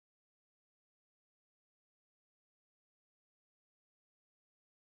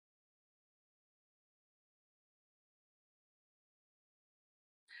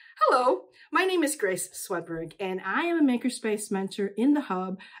Hello, my name is Grace Swedberg, and I am a Makerspace mentor in the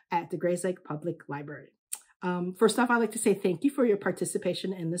Hub at the Grays Lake Public Library. First off, I'd like to say thank you for your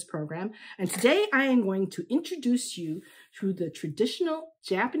participation in this program. And today I am going to introduce you to the traditional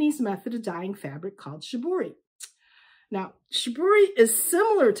Japanese method of dyeing fabric called shibori. Now, shibori is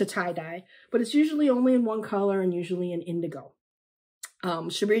similar to tie-dye, but it's usually only in one color and usually in indigo.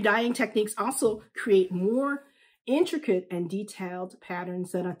 Shibori dyeing techniques also create more intricate and detailed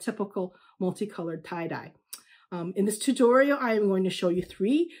patterns than a typical multicolored tie-dye. In this tutorial, I am going to show you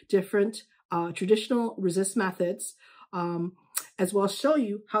 3 different traditional resist methods, as well as show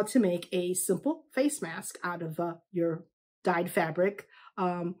you how to make a simple face mask out of your dyed fabric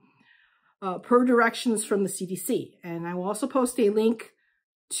per directions from the CDC. And I will also post a link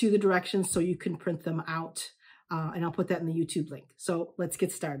to the directions so you can print them out, and I'll put that in the YouTube link. So let's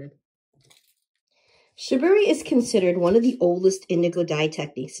get started. Shibori is considered one of the oldest indigo dye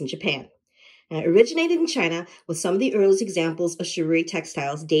techniques in Japan. It originated in China with some of the earliest examples of shibori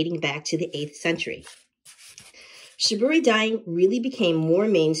textiles dating back to the 8th century. Shibori dyeing really became more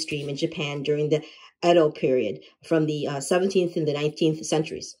mainstream in Japan during the Edo period from the 17th and the 19th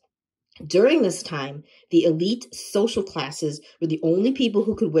centuries. During this time, the elite social classes were the only people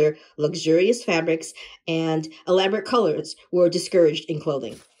who could wear luxurious fabrics, and elaborate colors were discouraged in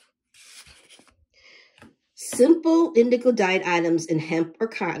clothing. Simple indigo-dyed items in hemp or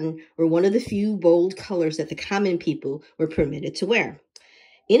cotton were one of the few bold colors that the common people were permitted to wear.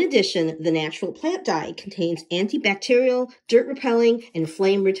 In addition, the natural plant dye contains antibacterial, dirt-repelling, and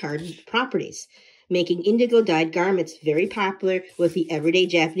flame-retardant properties, making indigo-dyed garments very popular with the everyday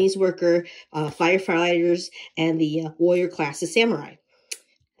Japanese worker, firefighters, and the warrior class of samurai.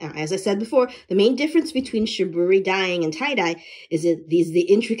 Now, as I said before, the main difference between shibori dyeing and tie-dye is the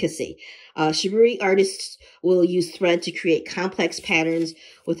intricacy. Shibori artists will use thread to create complex patterns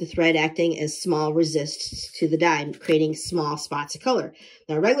with the thread acting as small resists to the dye, creating small spots of color.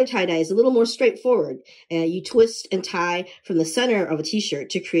 Now, regular tie-dye is a little more straightforward. You twist and tie from the center of a t-shirt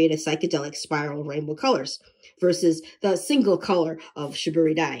to create a psychedelic spiral of rainbow colors versus the single color of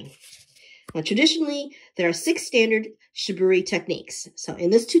shibori dyeing. Now, traditionally, there are 6 standard shibori techniques. So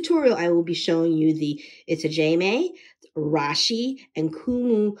in this tutorial, I will be showing you the itajime, rashi, and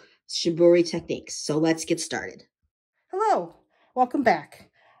kumu shibori techniques. So let's get started. Hello, welcome back.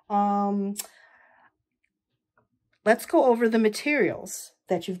 Let's go over the materials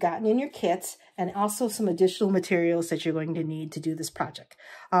that you've gotten in your kits and also some additional materials that you're going to need to do this project.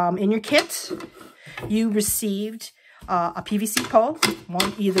 In your kit, you received a PVC pole,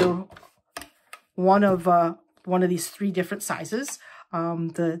 one of these 3 different sizes.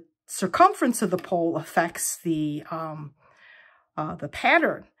 The circumference of the pole affects the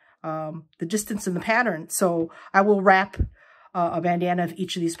pattern, the distance in the pattern. So I will wrap a bandana of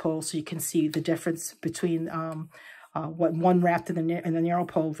each of these poles so you can see the difference between what one wrapped in the narrow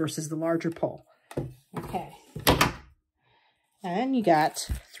pole versus the larger pole. Okay. And you got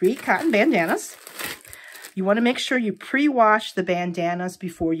 3 cotton bandanas. You want to make sure you pre-wash the bandanas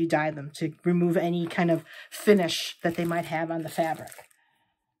before you dye them to remove any kind of finish that they might have on the fabric.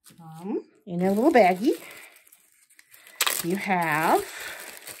 In a little baggie, you have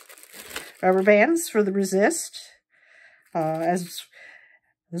rubber bands for the resist, as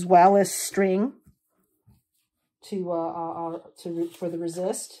well as string for the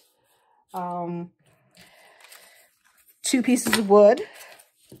resist. 2 pieces of wood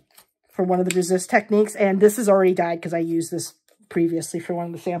for one of the resist techniques, and this is already dyed because I used this previously for one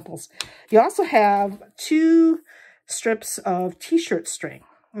of the samples. You also have 2 strips of t-shirt string.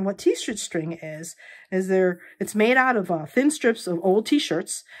 And what t-shirt string is it's made out of thin strips of old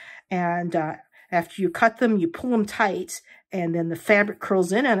t-shirts, and after you cut them, you pull them tight, and then the fabric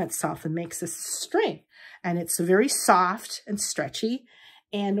curls in on itself and makes this string. And it's very soft and stretchy,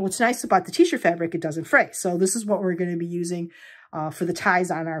 and what's nice about the t-shirt fabric, it doesn't fray. So this is what we're going to be using for the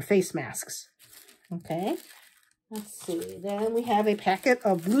ties on our face masks. Okay, let's see. Then we have a packet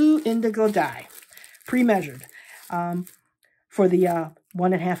of blue indigo dye, pre-measured, for the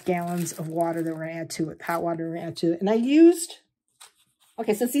 1.5 gallons of water that we're going to add to it, hot water we're going to add to it. And I used,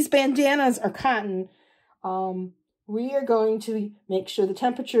 okay, since these bandanas are cotton, we are going to make sure the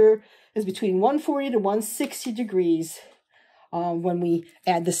temperature is between 140 to 160 degrees when we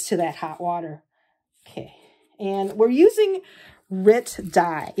add this to that hot water. Okay, and we're using Rit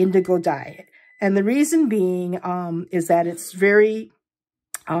dye, indigo dye. And the reason being is that it's very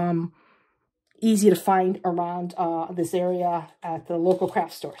easy to find around this area at the local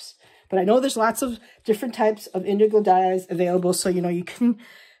craft stores. But I know there's lots of different types of indigo dyes available. So, you know, you can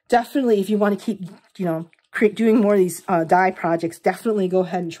definitely, if you want to keep, you know, doing more of these dye projects, definitely go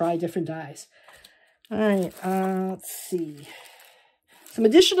ahead and try different dyes. All right, let's see. Some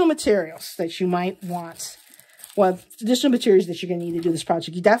additional materials that you might want. Well, additional materials that you're going to need to do this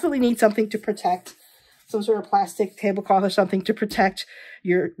project. You definitely need something to protect, some sort of plastic tablecloth or something to protect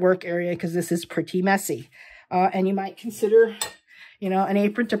your work area, because this is pretty messy. And you might consider, you know, an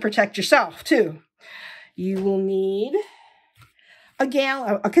apron to protect yourself too. You will need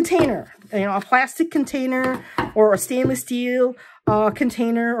a container, you know, a plastic container or a stainless steel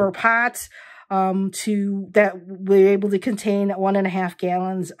container or pot that we're able to contain 1.5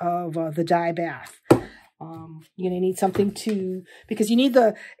 gallons of the dye bath. You're going to need something because you need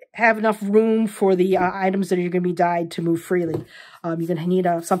to have enough room for the items that are going to be dyed to move freely. You're going to need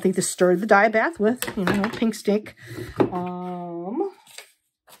something to stir the dye bath with, you know, pink stick.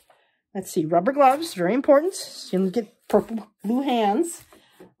 Let's see, rubber gloves, very important. So you'll get purple, blue hands.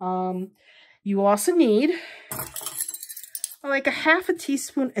 You also need like a 1/2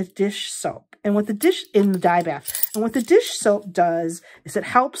 teaspoon of dish soap. And what the dish in the dye bath. And what the dish soap does is it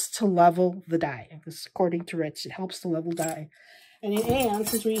helps to level the dye. This, according to Rit, it helps to level dye. And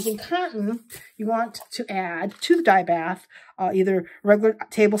since we're using cotton, you want to add to the dye bath either regular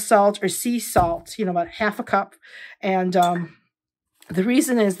table salt or sea salt, you know, about 1/2 cup. And the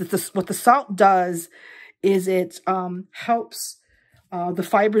reason is that what the salt does is it helps the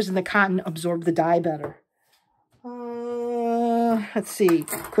fibers in the cotton absorb the dye better. Let's see,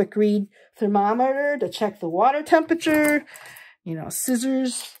 quick read thermometer to check the water temperature, you know,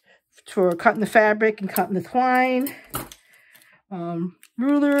 scissors for cutting the fabric and cutting the twine,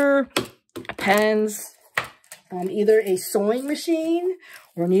 ruler, pens, either a sewing machine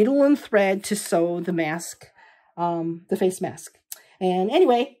or needle and thread to sew the mask, the face mask. And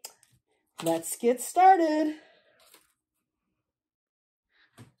anyway, let's get started.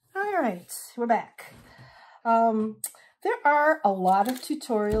 All right, we're back. There are a lot of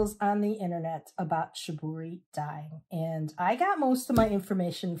tutorials on the internet about shibori dyeing, and I got most of my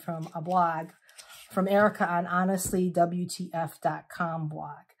information from a blog from Erica on honestlywtf.com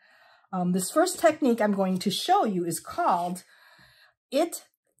blog. This first technique I'm going to show you is called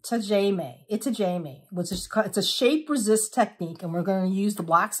Itajime, which is it's a shape resist technique, and we're going to use the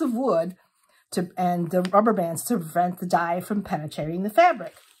blocks of wood and the rubber bands to prevent the dye from penetrating the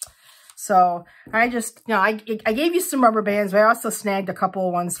fabric. So I just, you know, I gave you some rubber bands, but I also snagged a couple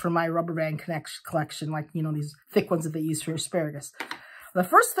of ones from my rubber band collection, like, you know, these thick ones that they use for asparagus. The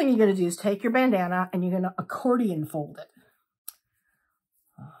first thing you're going to do is take your bandana and you're going to accordion fold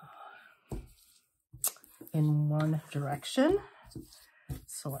it in one direction.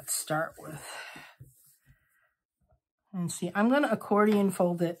 So let's start with, and see, I'm going to accordion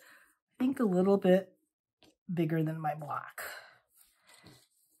fold it, I think a little bit bigger than my block.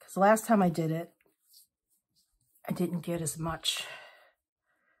 Because the last time I did it, I didn't get as much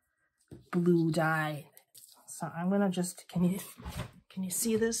blue dye. So I'm going to just, can you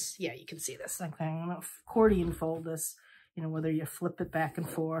see this? Yeah, you can see this. I'm going to accordion fold this, you know, whether you flip it back and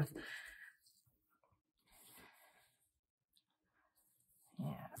forth.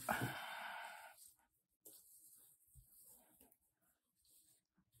 Yeah.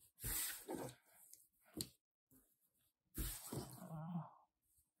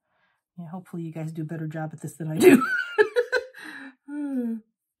 Yeah, hopefully you guys do a better job at this than I do. All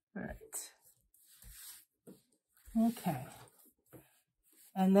right. Okay.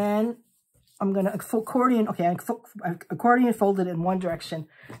 And then I'm going to accordion. Okay, I accordion fold it in one direction.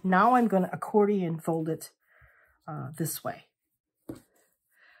 Now I'm going to accordion fold it this way.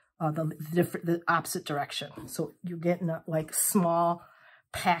 The opposite direction. So you're getting a like small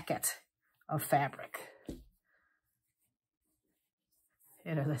packet of fabric.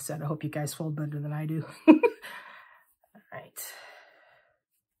 And as I said, I hope you guys fold better than I do. All right.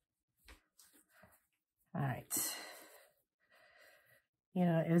 All right. You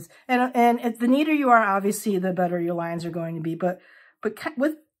know, and the neater you are, obviously, the better your lines are going to be. But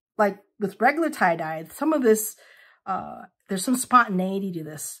with regular tie-dye, some of this, there's some spontaneity to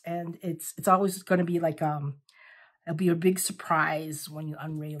this, and it's always going to be like it'll be a big surprise when you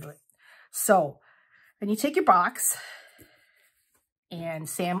unravel it. So, then you take your box and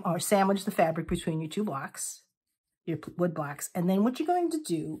sandwich the fabric between your two blocks, your wood blocks, and then what you're going to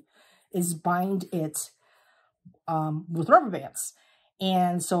do is bind it with rubber bands.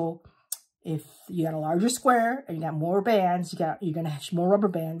 And so if you got a larger square and you got more bands, you're going to have more rubber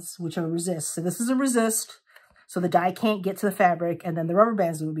bands, which are resist. So this is a resist, so the dye can't get to the fabric, and then the rubber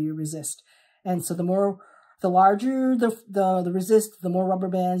bands will be a resist. And so the larger the resist, the more rubber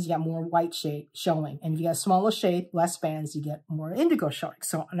bands, you got more white shade showing. And if you got a smaller shade, less bands, you get more indigo showing.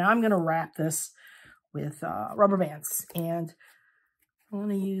 So now I'm going to wrap this with rubber bands. And I'm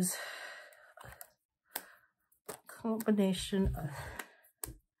going to use a combination of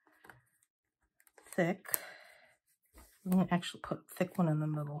thick. I'm going to actually put a thick one in the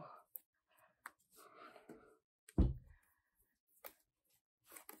middle.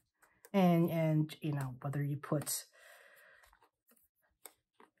 And you know, whether you put,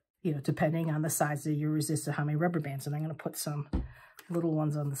 you know, depending on the size of your resistor, how many rubber bands. And I'm going to put some little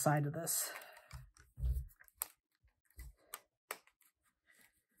ones on the side of this.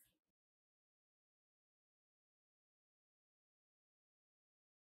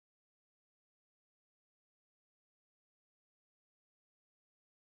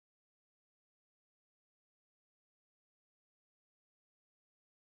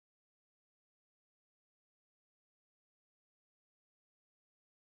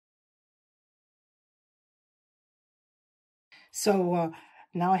 So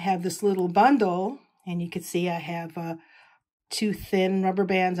now I have this little bundle, and you can see I have 2 thin rubber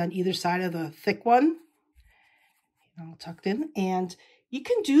bands on either side of the thick one, you know, tucked in. And you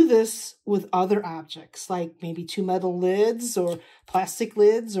can do this with other objects, like maybe 2 metal lids or plastic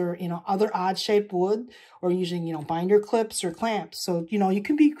lids, or, you know, other odd-shaped wood, or using, you know, binder clips or clamps. So, you know, you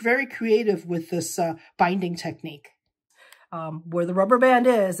can be very creative with this binding technique. Where the rubber band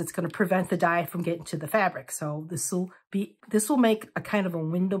is, it's going to prevent the dye from getting to the fabric. So this will make a kind of a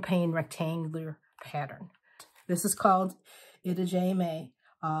window pane rectangular pattern. This is called Itajime,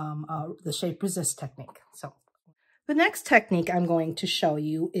 the shape resist technique. So the next technique I'm going to show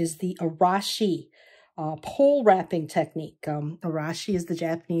you is the arashi pole wrapping technique. Arashi is the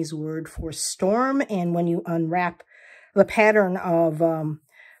Japanese word for storm, and when you unwrap the pattern of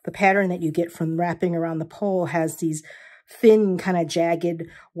the pattern that you get from wrapping around the pole has these thin, kind of jagged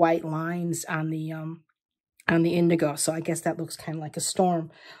white lines on the indigo. So I guess that looks kind of like a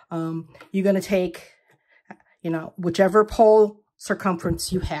storm. You're going to take, you know, whichever pole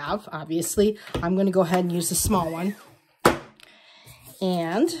circumference you have, obviously. I'm going to go ahead and use the small one.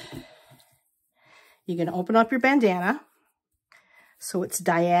 And you're going to open up your bandana so it's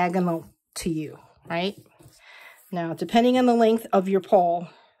diagonal to you, right? Now, depending on the length of your pole,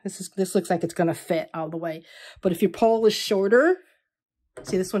 this looks like it's going to fit all the way. But if your pole is shorter,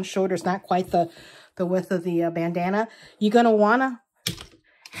 see this one's shorter, it's not quite the width of the bandana, you're going to want to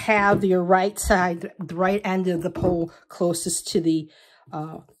have your right side, the right end of the pole closest to the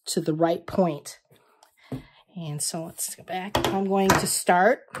right point. And so let's go back. I'm going to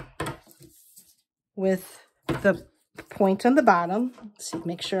start with the point on the bottom. Let's see,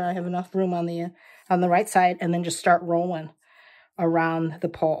 make sure I have enough room on the right side, and then just start rolling around the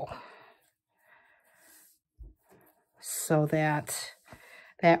pole so that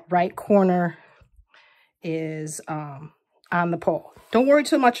that right corner is on the pole. Don't worry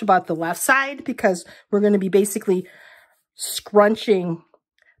too much about the left side, because we're going to be basically scrunching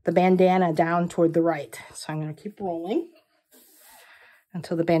the bandana down toward the right. So I'm going to keep rolling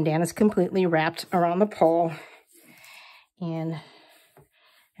until the bandana is completely wrapped around the pole. And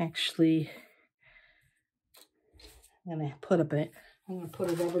actually, I'm going to put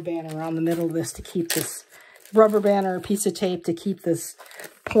a rubber band around the middle of this to keep this rubber band, or a piece of tape to keep this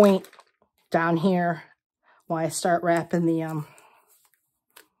point down here while I start wrapping the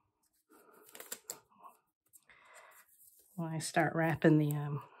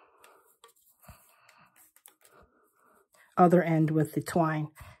other end with the twine.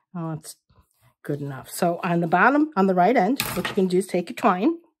 Oh, it's good enough. So on the bottom, on the right end, what you can do is take your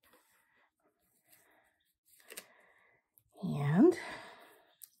twine and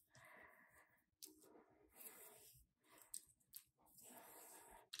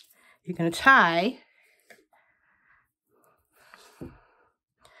you're going to tie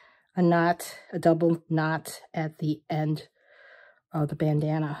a knot, a double knot at the end of the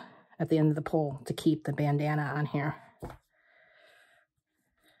bandana, at the end of the pole, to keep the bandana on here.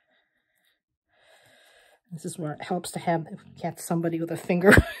 This is where it helps to have somebody with a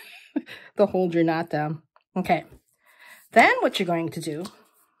finger to hold your knot down. Okay. Then what you're going to do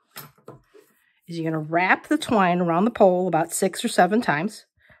is you're going to wrap the twine around the pole about 6 or 7 times.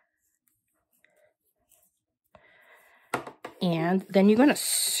 And then you're going to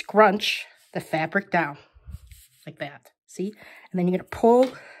scrunch the fabric down like that. See? And then you're going to pull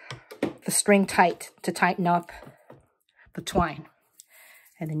the string tight to tighten up the twine.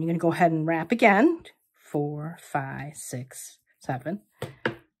 And then you're going to go ahead and wrap again. 4, 5, 6, 7.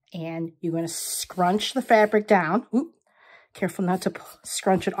 And you're going to scrunch the fabric down. Oop, careful not to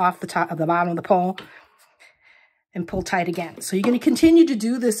scrunch it off the top of the bottom of the pole. And pull tight again. So you're going to continue to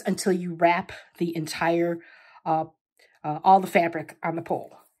do this until you wrap the entire, all the fabric on the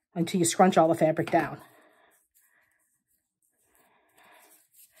pole. until you scrunch all the fabric down.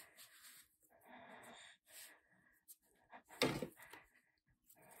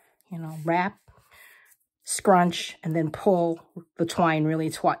 You know, wrap, scrunch, and then pull the twine really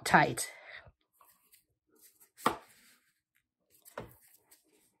tight.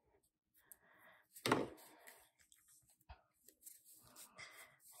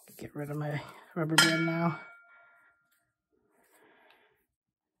 Get rid of my rubber band now.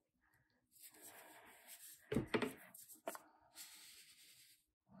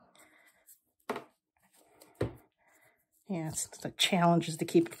 Yeah, it's the challenge is to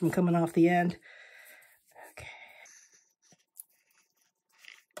keep it from coming off the end. Okay.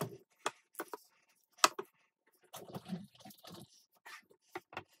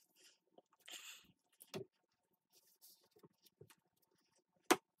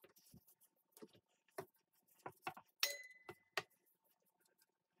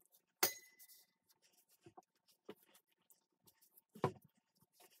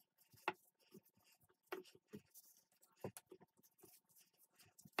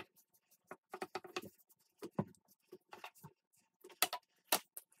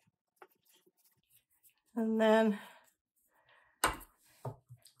 And then,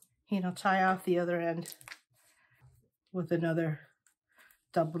 you know, tie off the other end with another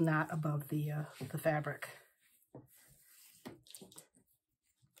double knot above the fabric.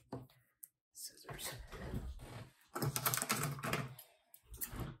 Scissors.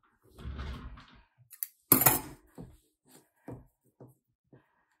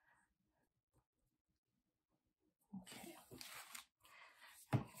 Okay.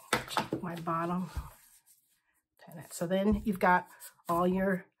 Check my bottom. So then you've got all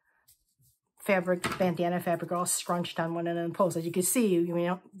your fabric, bandana fabric, all scrunched on one end and pulled. As you can see, you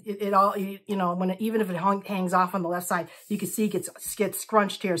know, it all, you know, when even if it hangs off on the left side, you can see it gets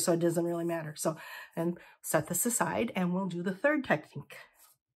scrunched here, so it doesn't really matter. So, and set this aside, and we'll do the third technique.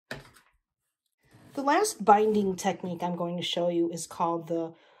 The last binding technique I'm going to show you is called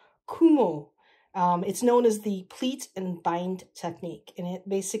the kumo. It's known as the pleat and bind technique, and it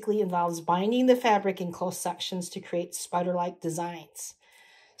basically involves binding the fabric in close sections to create spider-like designs.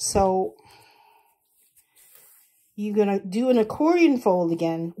 So you're going to do an accordion fold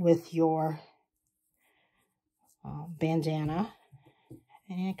again with your bandana.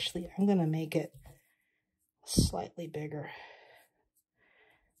 And actually, I'm going to make it slightly bigger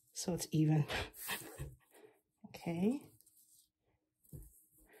so it's even. Okay.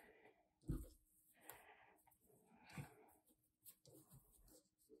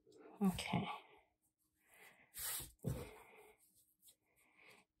 Okay.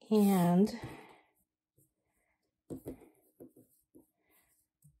 And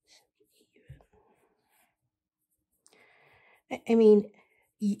I mean,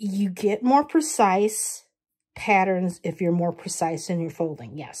 you get more precise patterns if you're more precise in your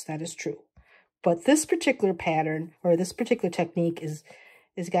folding. Yes, that is true. But this particular pattern or this particular technique is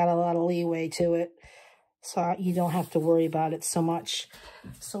got a lot of leeway to it. So you don't have to worry about it so much.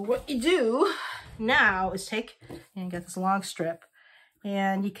 So what you do now is take, and you got this long strip,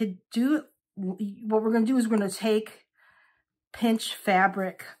 and you could do, what we're going to do is we're going to take pinch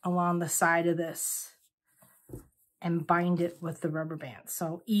fabric along the side of this and bind it with the rubber band.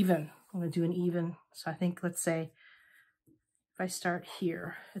 So even, I'm going to do an even. So I think, let's say, if I start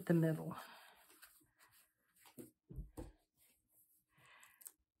here at the middle,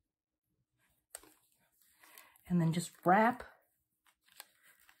 and then just wrap.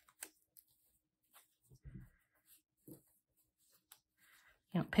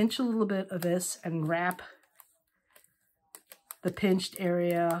 You know, pinch a little bit of this and wrap the pinched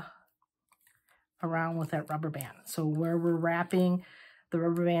area around with that rubber band. So where we're wrapping, the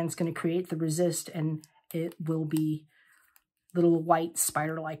rubber band is going to create the resist, and it will be little white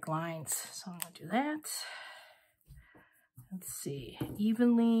spider-like lines. So I'm going to do that. Let's see,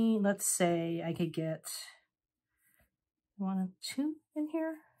 evenly, let's say I could get 1 and 2 in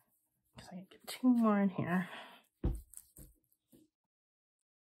here. So I can get 2 more in here.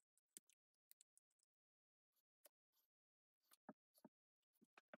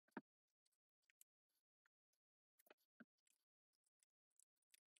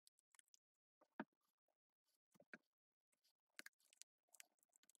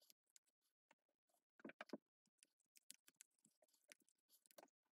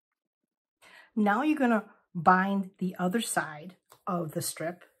 Now you're going to bind the other side of the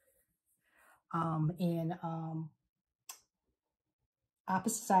strip in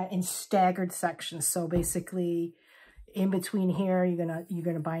opposite side in staggered sections. So basically, in between here, you're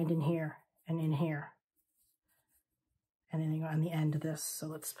gonna bind in here and in here, anything on the end of this. So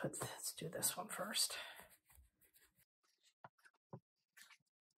let's do this one first.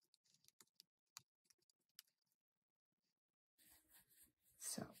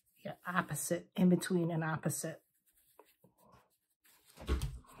 So yeah, opposite, in between and opposite.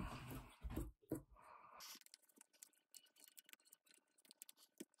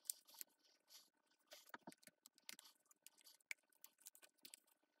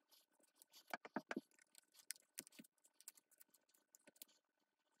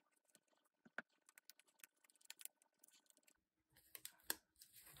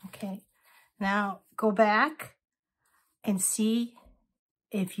 Okay, now go back and see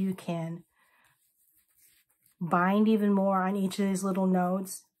if you can bind even more on each of these little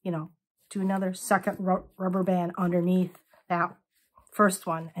nodes. You know, do another second rubber band underneath that first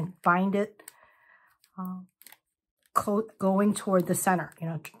one and bind it going toward the center, you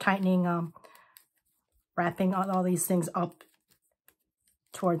know, tightening, wrapping all these things up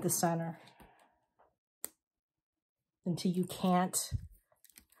toward the center until you can't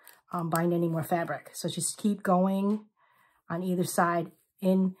bind any more fabric. So just keep going on either side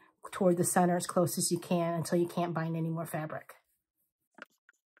in toward the center as close as you can until you can't bind any more fabric.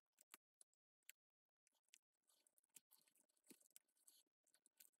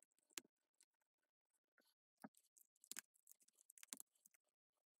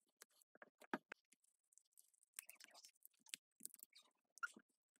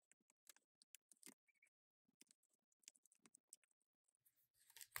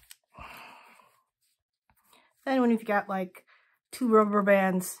 Then when you've got like 2 rubber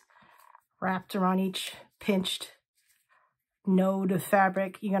bands wrapped around each pinched node of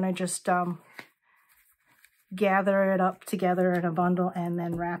fabric, you're gonna just gather it up together in a bundle and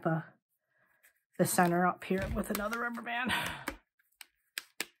then wrap the center up here with another rubber band.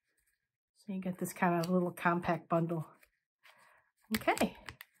 So you get this kind of little compact bundle. Okay,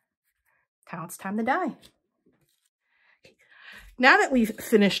 now it's time to dye. Now that we've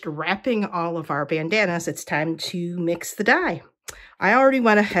finished wrapping all of our bandanas, it's time to mix the dye. I already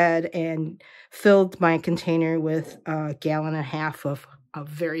went ahead and filled my container with 1.5 gallons of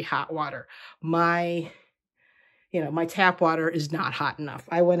very hot water. My tap water is not hot enough.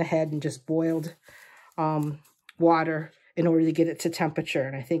 I went ahead and just boiled water in order to get it to temperature.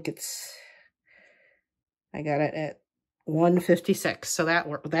 And I think I got it at 156. So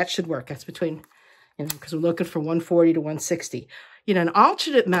that should work. That's between, because we're looking for 140 to 160. An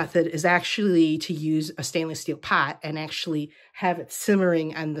alternate method is actually to use a stainless steel pot and actually have it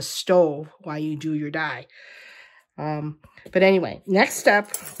simmering on the stove while you do your dye. But anyway, next step,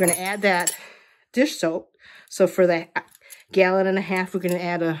 we're going to add that dish soap. So for that 1.5 gallons, we're going to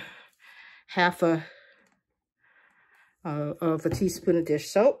add a half of a teaspoon of dish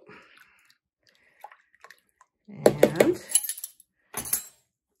soap. And then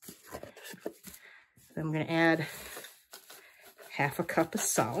I'm going to add 1/2 cup of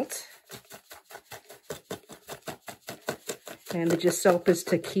salt. And the dish soap is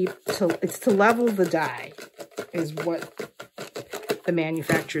it's to level the dye, is what the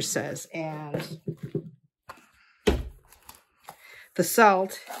manufacturer says. And the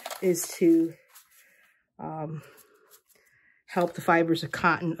salt is to help the fibers of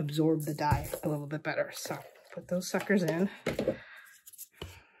cotton absorb the dye a little bit better. So put those suckers in.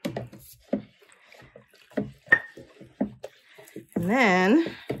 And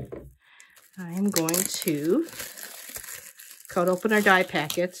then I'm going to cut open our dye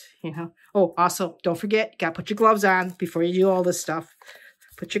packets, Oh, also, don't forget, you gotta put your gloves on before you do all this stuff.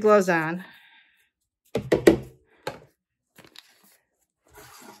 Put your gloves on.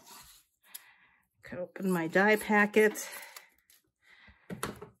 Cut open my dye packet.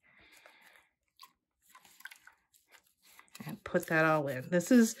 And put that all in.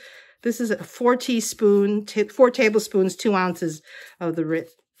 This is 4 tablespoons, 2 ounces of the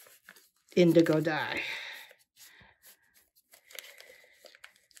Rit Indigo Dye.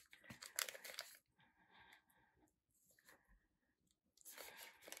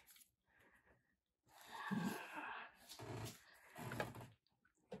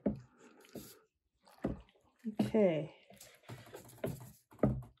 Okay.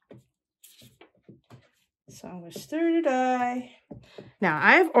 So I'm going to stir the dye. Now,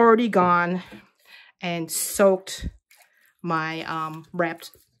 I've already gone and soaked my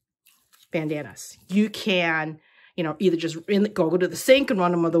wrapped bandanas. You can, either just go to the sink and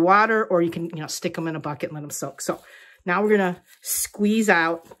run them with the water, or you can, stick them in a bucket and let them soak. So now we're going to squeeze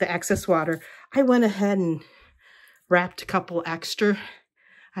out the excess water. I went ahead and wrapped a couple extra.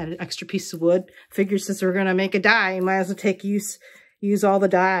 I had an extra piece of wood. Figured since we're going to make a dye, you might as well use all the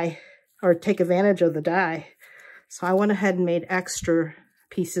dye, or take advantage of the dye. So I went ahead and made extra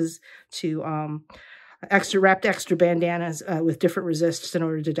pieces to wrapped extra bandanas with different resists in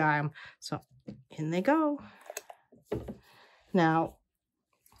order to dye them. So in they go. Now,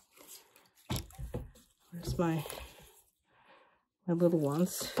 where's my little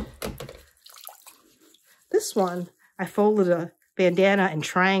ones? This one, I folded a bandana in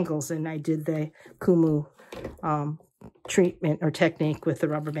triangles, and I did the Kumu treatment or technique with the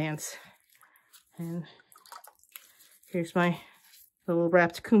rubber bands. And here's my little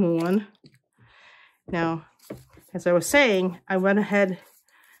wrapped Kumu one. Now, as I was saying, I went ahead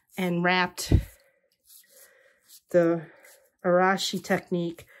and wrapped the Arashi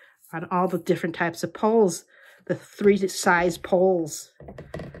technique on all the different types of poles, the 3 size poles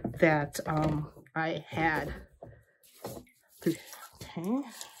that I had. Okay.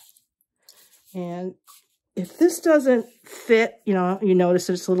 And if this doesn't fit, you know, you notice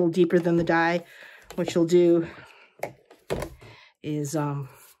it's a little deeper than the die, what you'll do is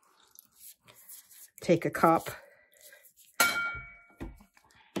take a cup,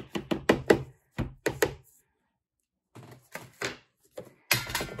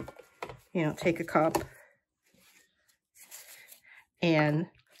 take a cup and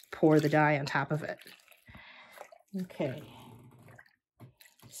pour the dye on top of it. Okay.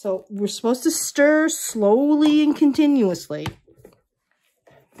 So we're supposed to stir slowly and continuously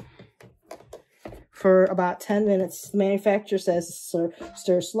for about 10 minutes. The manufacturer says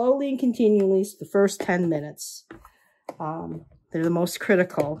stir slowly and continually the first 10 minutes. They're the most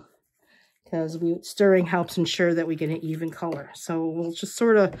critical because stirring helps ensure that we get an even color. So we'll just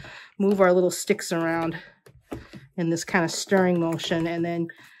sort of move our little sticks around in this kind of stirring motion, and then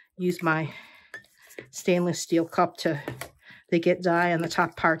use my stainless steel cup to get dye on the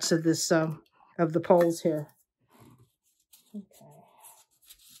top parts of this of the poles here. Okay.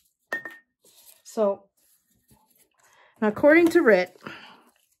 So now, according to Rit,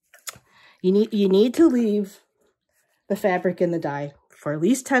 you need to leave the fabric in the dye for at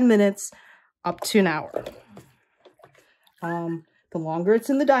least 10 minutes up to an hour. The longer it's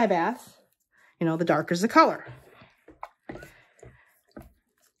in the dye bath, the darker is the color.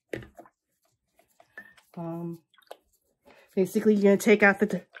 Basically, you're going to take out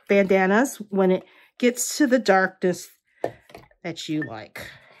the bandanas when it gets to the darkness that you like.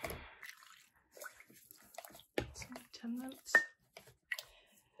 10 minutes.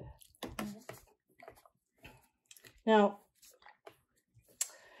 Now,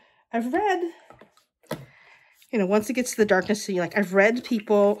 I've read, once it gets to the darkness that you like, I've read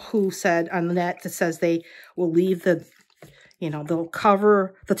people who said on the net that says they will leave the they'll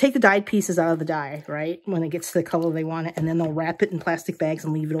take the dyed pieces out of the dye, right, when it gets to the color they want it, and then they'll wrap it in plastic bags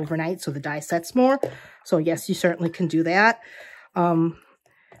and leave it overnight so the dye sets more. So yes, you certainly can do that.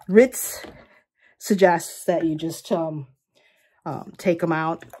 Ritz suggests that you just take them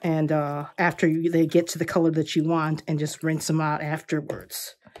out and after they get to the color that you want, and just rinse them out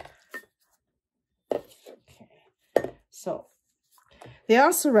afterwards. Okay. So they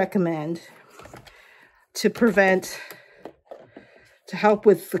also recommend to help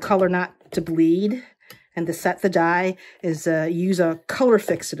with the color not to bleed and to set the dye is use a color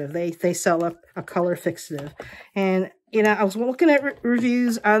fixative. They sell a color fixative. And, I was looking at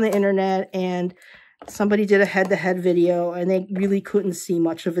reviews on the internet, and somebody did a head-to-head video, and they really couldn't see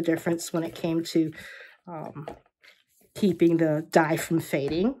much of a difference when it came to keeping the dye from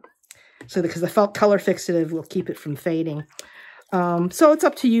fading. So because the felt color fixative will keep it from fading. So it's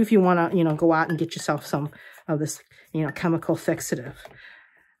up to you if you want to, go out and get yourself some of this, chemical fixative.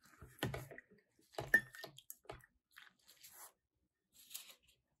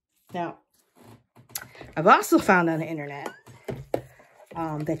 Now, I've also found on the internet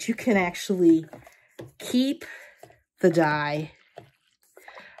that you can actually keep the dye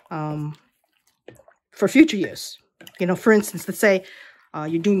for future use. For instance, let's say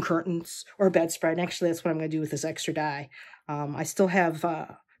you're doing curtains or a bedspread. And actually, that's what I'm going to do with this extra dye. I still have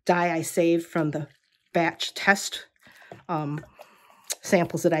dye I saved from the batch test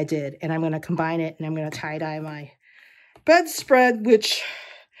samples that I did, and I'm going to combine it, and I'm going to tie-dye my bedspread, which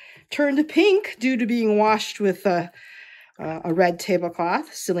turned pink due to being washed with a red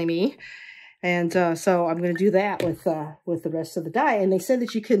tablecloth. Silly me. And so I'm going to do that with the rest of the dye. And they said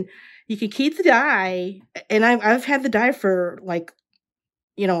that you can keep the dye, and I've had the dye for like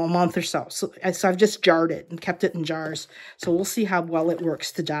a month or so. So I've just jarred it and kept it in jars. So we'll see how well it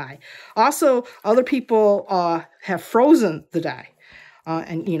works to dye. Also, other people have frozen the dye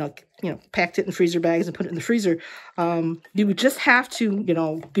and, packed it in freezer bags and put it in the freezer. You would just have to,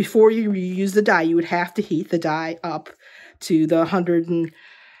 before you reuse the dye, you would have to heat the dye up to the 100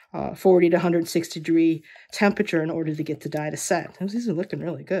 40 to 160 degree temperature in order to get the dye to set. These are looking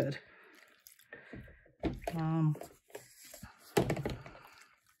really good.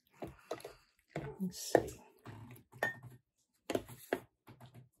 Let's see.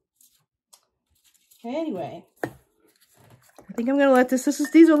 Anyway, I think I'm going to let this,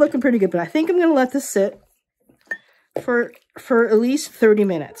 these are looking pretty good, but I think I'm going to let this sit for at least 30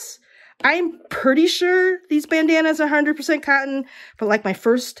 minutes. I'm pretty sure these bandanas are 100% cotton, but like my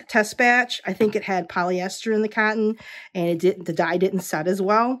first test batch, I think it had polyester in the cotton, and the dye didn't set as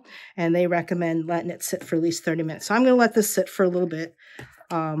well, and they recommend letting it sit for at least 30 minutes. So I'm going to let this sit for a little bit,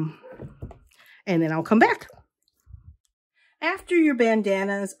 and then I'll come back. After your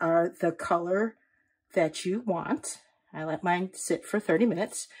bandanas are the color that you want, I let mine sit for 30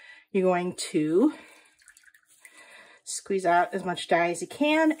 minutes. You're going to squeeze out as much dye as you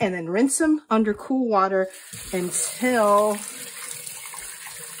can and then rinse them under cool water until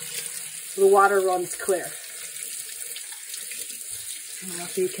the water runs clear. I don't know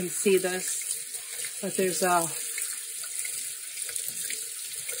if you can see this, but there's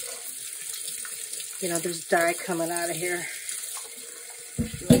there's dye coming out of here.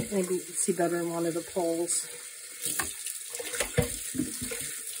 Maybe you can see better in one of the poles.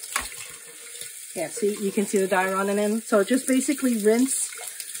 Yeah, see, you can see the dye running in. So just basically rinse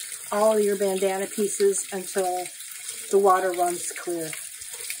all of your bandana pieces until the water runs clear.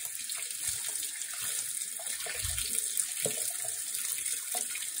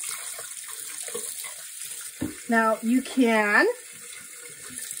 Now you can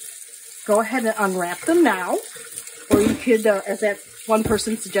go ahead and unwrap them now, or you could, as that one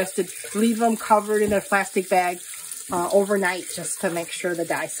person suggested, leave them covered in a plastic bag overnight just to make sure the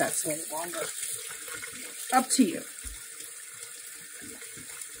dye sets a little longer. Up to you.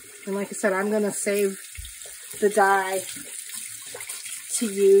 And like I said, I'm going to save the dye to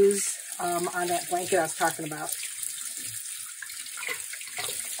use on that blanket I was talking about.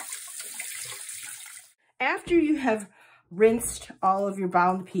 After you have rinsed all of your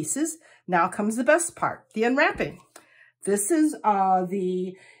bound pieces, now comes the best part, the unwrapping. This is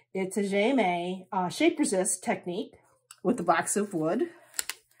the Itageme shape resist technique with the box of wood.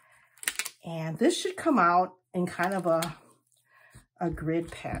 And this should come out in kind of a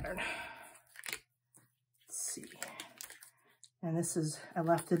grid pattern. Let's see. And this is, I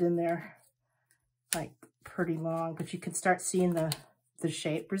left it in there like pretty long, but you can start seeing the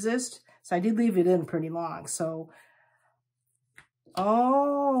shape resist. So I did leave it in pretty long. So,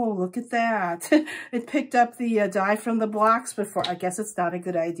 oh, look at that. It picked up the dye from the blocks before. I guess it's not a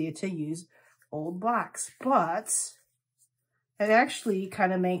good idea to use old blocks, but it actually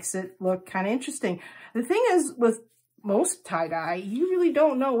kind of makes it look kind of interesting. The thing is, with most tie-dye, you really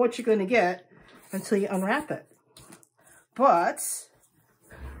don't know what you're going to get until you unwrap it. But,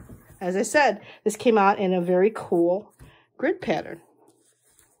 as I said, this came out in a very cool grid pattern.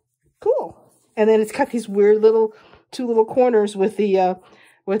 Cool. And then it's got these weird two little corners with the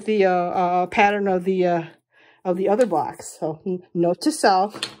pattern of the other blocks. So note to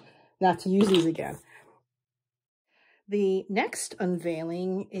self, not to use these again. The next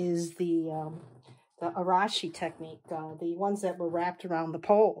unveiling is the Arashi technique, the ones that were wrapped around the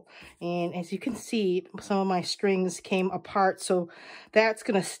pole. And as you can see, some of my strings came apart. So that's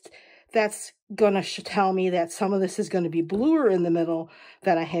gonna tell me that some of this is going to be bluer in the middle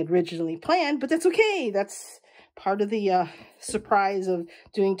than I had originally planned, but that's okay. That's part of the surprise of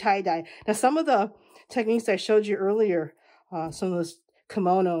doing tie-dye. Now, some of the techniques I showed you earlier, some of those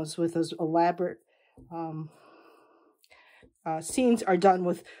kimonos with those elaborate scenes are done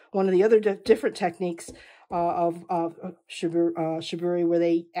with one of the other different techniques of Shibori, where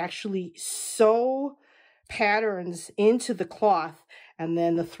they actually sew patterns into the cloth, and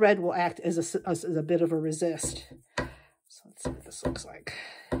then the thread will act as a bit of a resist. So let's see what this looks like.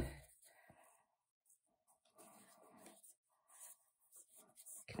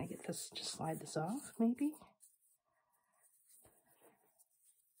 Can I get this, just slide this off, maybe?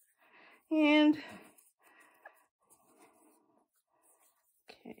 And,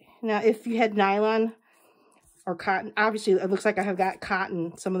 okay. Now, if you had nylon or cotton, obviously it looks like I have got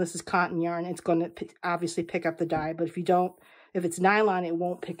cotton. Some of this is cotton yarn. It's going to obviously pick up the dye, but if you don't, if it's nylon, it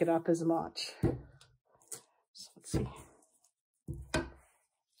won't pick it up as much. So let's see.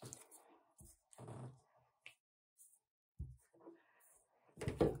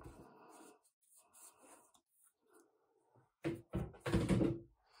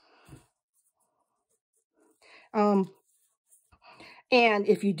 And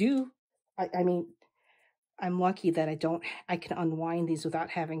if you do, I mean, I'm lucky that I can unwind these without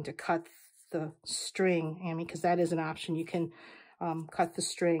having to cut the string, I mean, because that is an option. You can cut the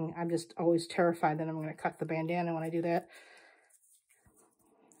string. I'm just always terrified that I'm going to cut the bandana when I do that.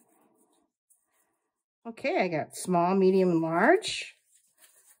 Okay, I got small, medium, and large.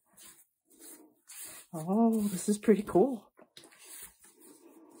 Oh, this is pretty cool.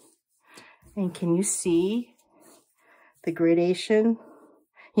 And can you see the gradation?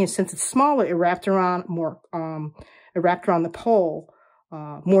 You know, since it's smaller, it wrapped around more. It wrapped around the pole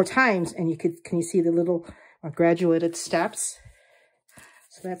more times, and can you see the little graduated steps?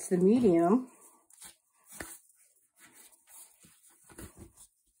 So that's the medium.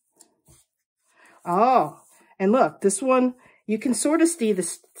 Oh, and look, this one you can sort of see the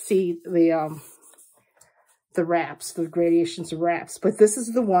wraps, the gradations of wraps. But this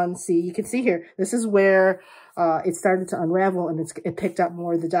is the one. See, you can see here. This is where it started to unravel, and it picked up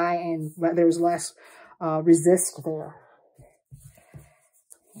more of the dye, and there was less resist there.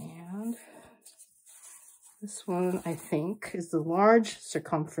 And this one, I think, is the large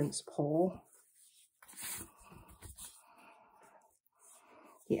circumference pole.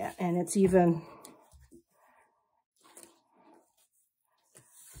 Yeah, and it's even.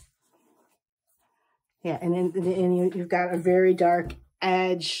 Yeah, and then you've got a very dark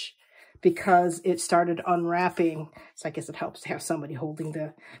edge because it started unwrapping. So I guess it helps to have somebody holding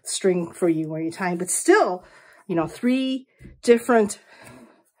the string for you while you're tying. But still, you know, 3 different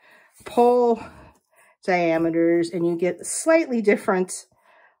pole diameters, and you get slightly different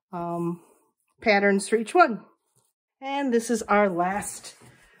patterns for each one. And this is our last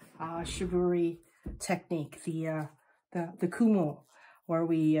Shibori technique, the kumo,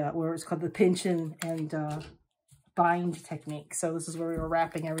 where it's called the pinch and bind technique. So this is where we were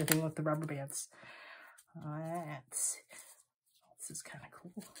wrapping everything with the rubber bands. This is kind of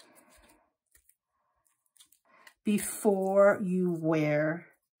cool. Before you wear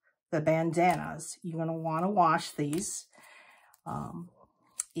the bandanas, you're going to want to wash these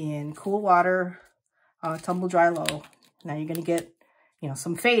in cool water, tumble dry low. Now you're going to get, you know,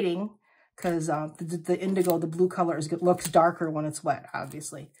 some fading, because the indigo, the blue color, looks darker when it's wet,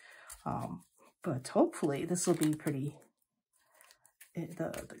 obviously. But hopefully this will be pretty,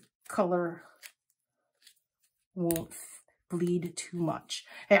 the color won't bleed too much.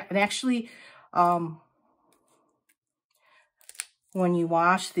 Yeah, and actually, when you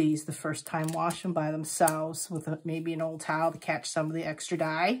wash these the first time, wash them by themselves with maybe an old towel to catch some of the extra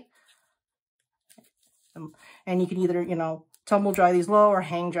dye. And you can either, you know, tumble dry these low or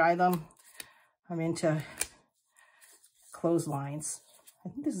hang dry them. I'm into clotheslines. I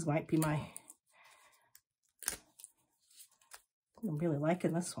think this might be I'm really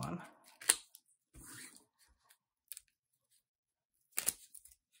liking this one.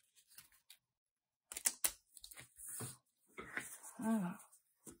 Oh,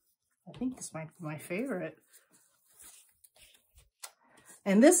 I think this might be my favorite.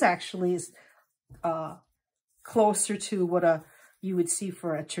 And this actually is closer to what you would see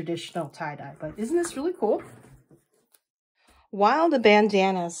for a traditional tie-dye. But isn't this really cool? While the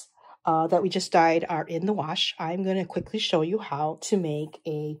bandanas that we just dyed are in the wash, I'm going to quickly show you how to make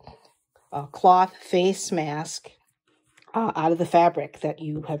a cloth face mask out of the fabric that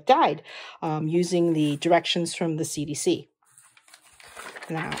you have dyed using the directions from the CDC.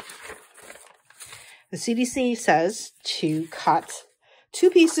 Now, the CDC says to cut 2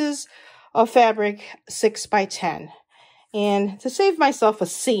 pieces of fabric 6 by 10. And to save myself a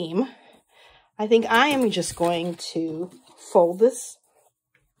seam, I think I am just going to fold this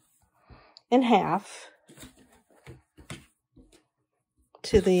in half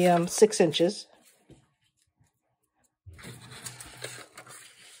to the 6 inches.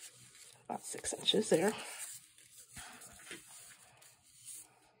 About 6 inches there.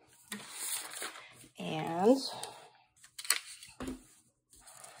 And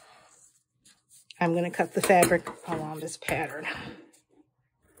I'm going to cut the fabric along this pattern.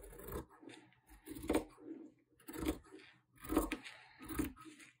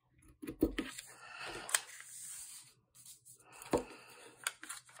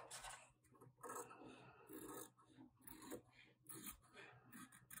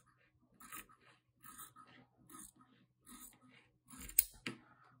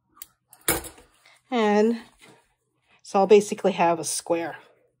 And so I'll basically have a square.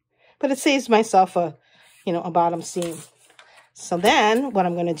 But it saves myself a bottom seam. So then what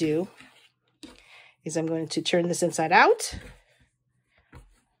I'm going to do is I'm going to turn this inside out.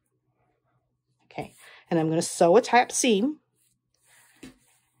 Okay. And I'm going to sew a top seam.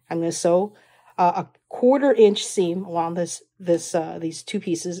 I'm going to sew a 1/4 inch seam along these 2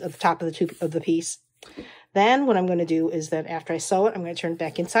 pieces at the top of the piece. Then what I'm going to do is that after I sew it, I'm going to turn it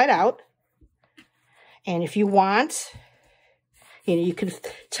back inside out. And if you want, You know, you can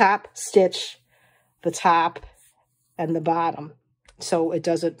top stitch the top and the bottom so it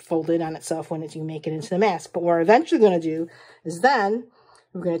doesn't fold in on itself when you make it into the mask. But what we're eventually going to do is then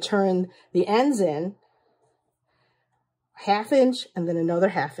we're going to turn the ends in 1/2 inch and then another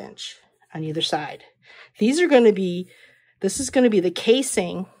 1/2 inch on either side. These are going to be, this is going to be the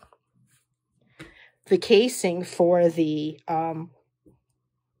casing for the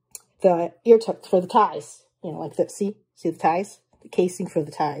ear tucks, for the ties. You know, like that. See the ties? The casing for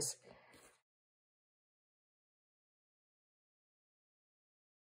the ties.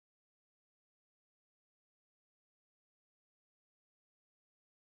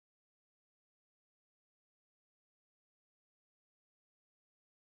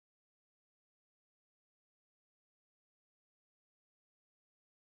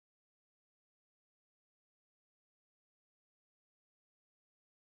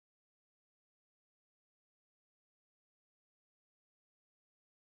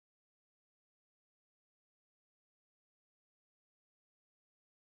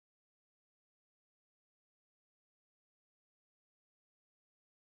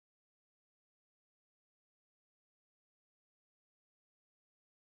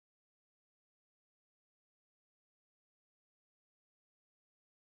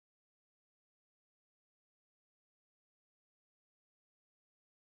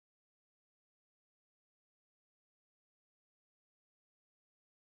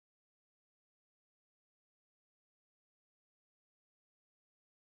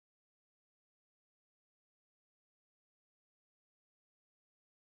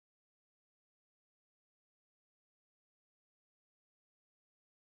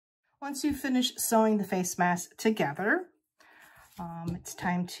 Once you finish sewing the face mask together, it's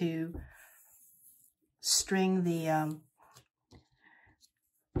time to string the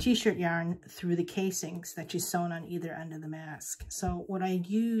t-shirt yarn through the casings that you've sewn on either end of the mask. So what I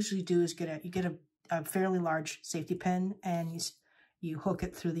usually do is you get a fairly large safety pin and you hook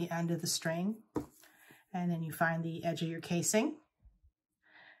it through the end of the string, and then you find the edge of your casing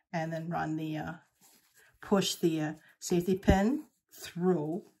and then run push the safety pin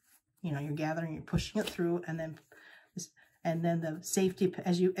through. You know, you're gathering, you're pushing it through, and then the safety,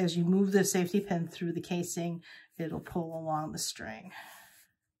 as you move the safety pin through the casing, it'll pull along the string.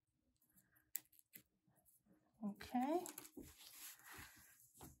 Okay.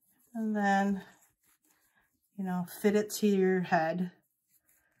 And then, you know, fit it to your head.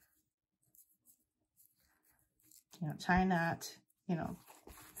 You know, tie a knot, you know,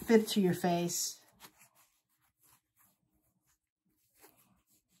 fit it to your face.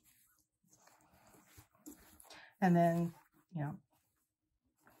 And then, you know,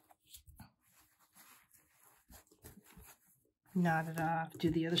 knot it off.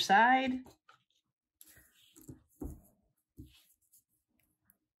 Do the other side.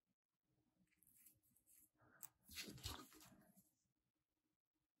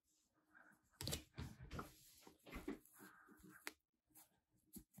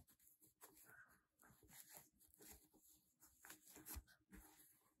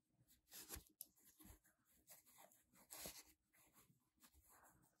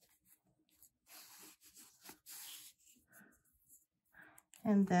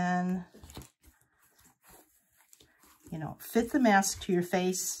 And then, you know, fit the mask to your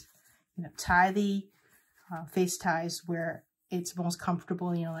face, you know, tie the face ties where it's most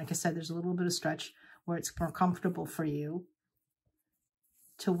comfortable. You know, like I said, there's a little bit of stretch where it's more comfortable for you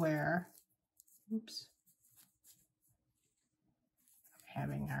to wear. Oops. I'm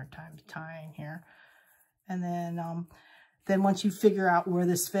having a hard time tying here. And then once you figure out where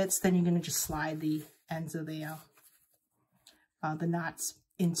this fits, then you're going to just slide the ends of the knots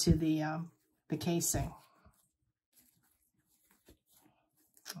into the casing.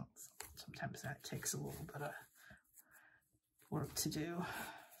 Sometimes that takes a little bit of work to do.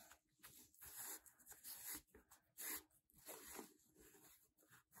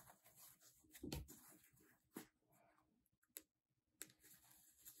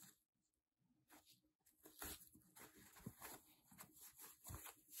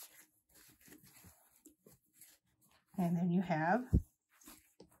 And then you have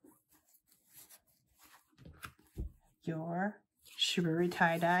your Shibori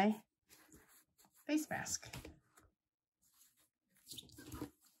tie-dye face mask.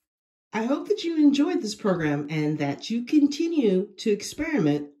 I hope that you enjoyed this program and that you continue to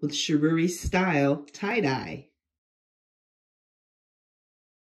experiment with Shibori Style tie-dye.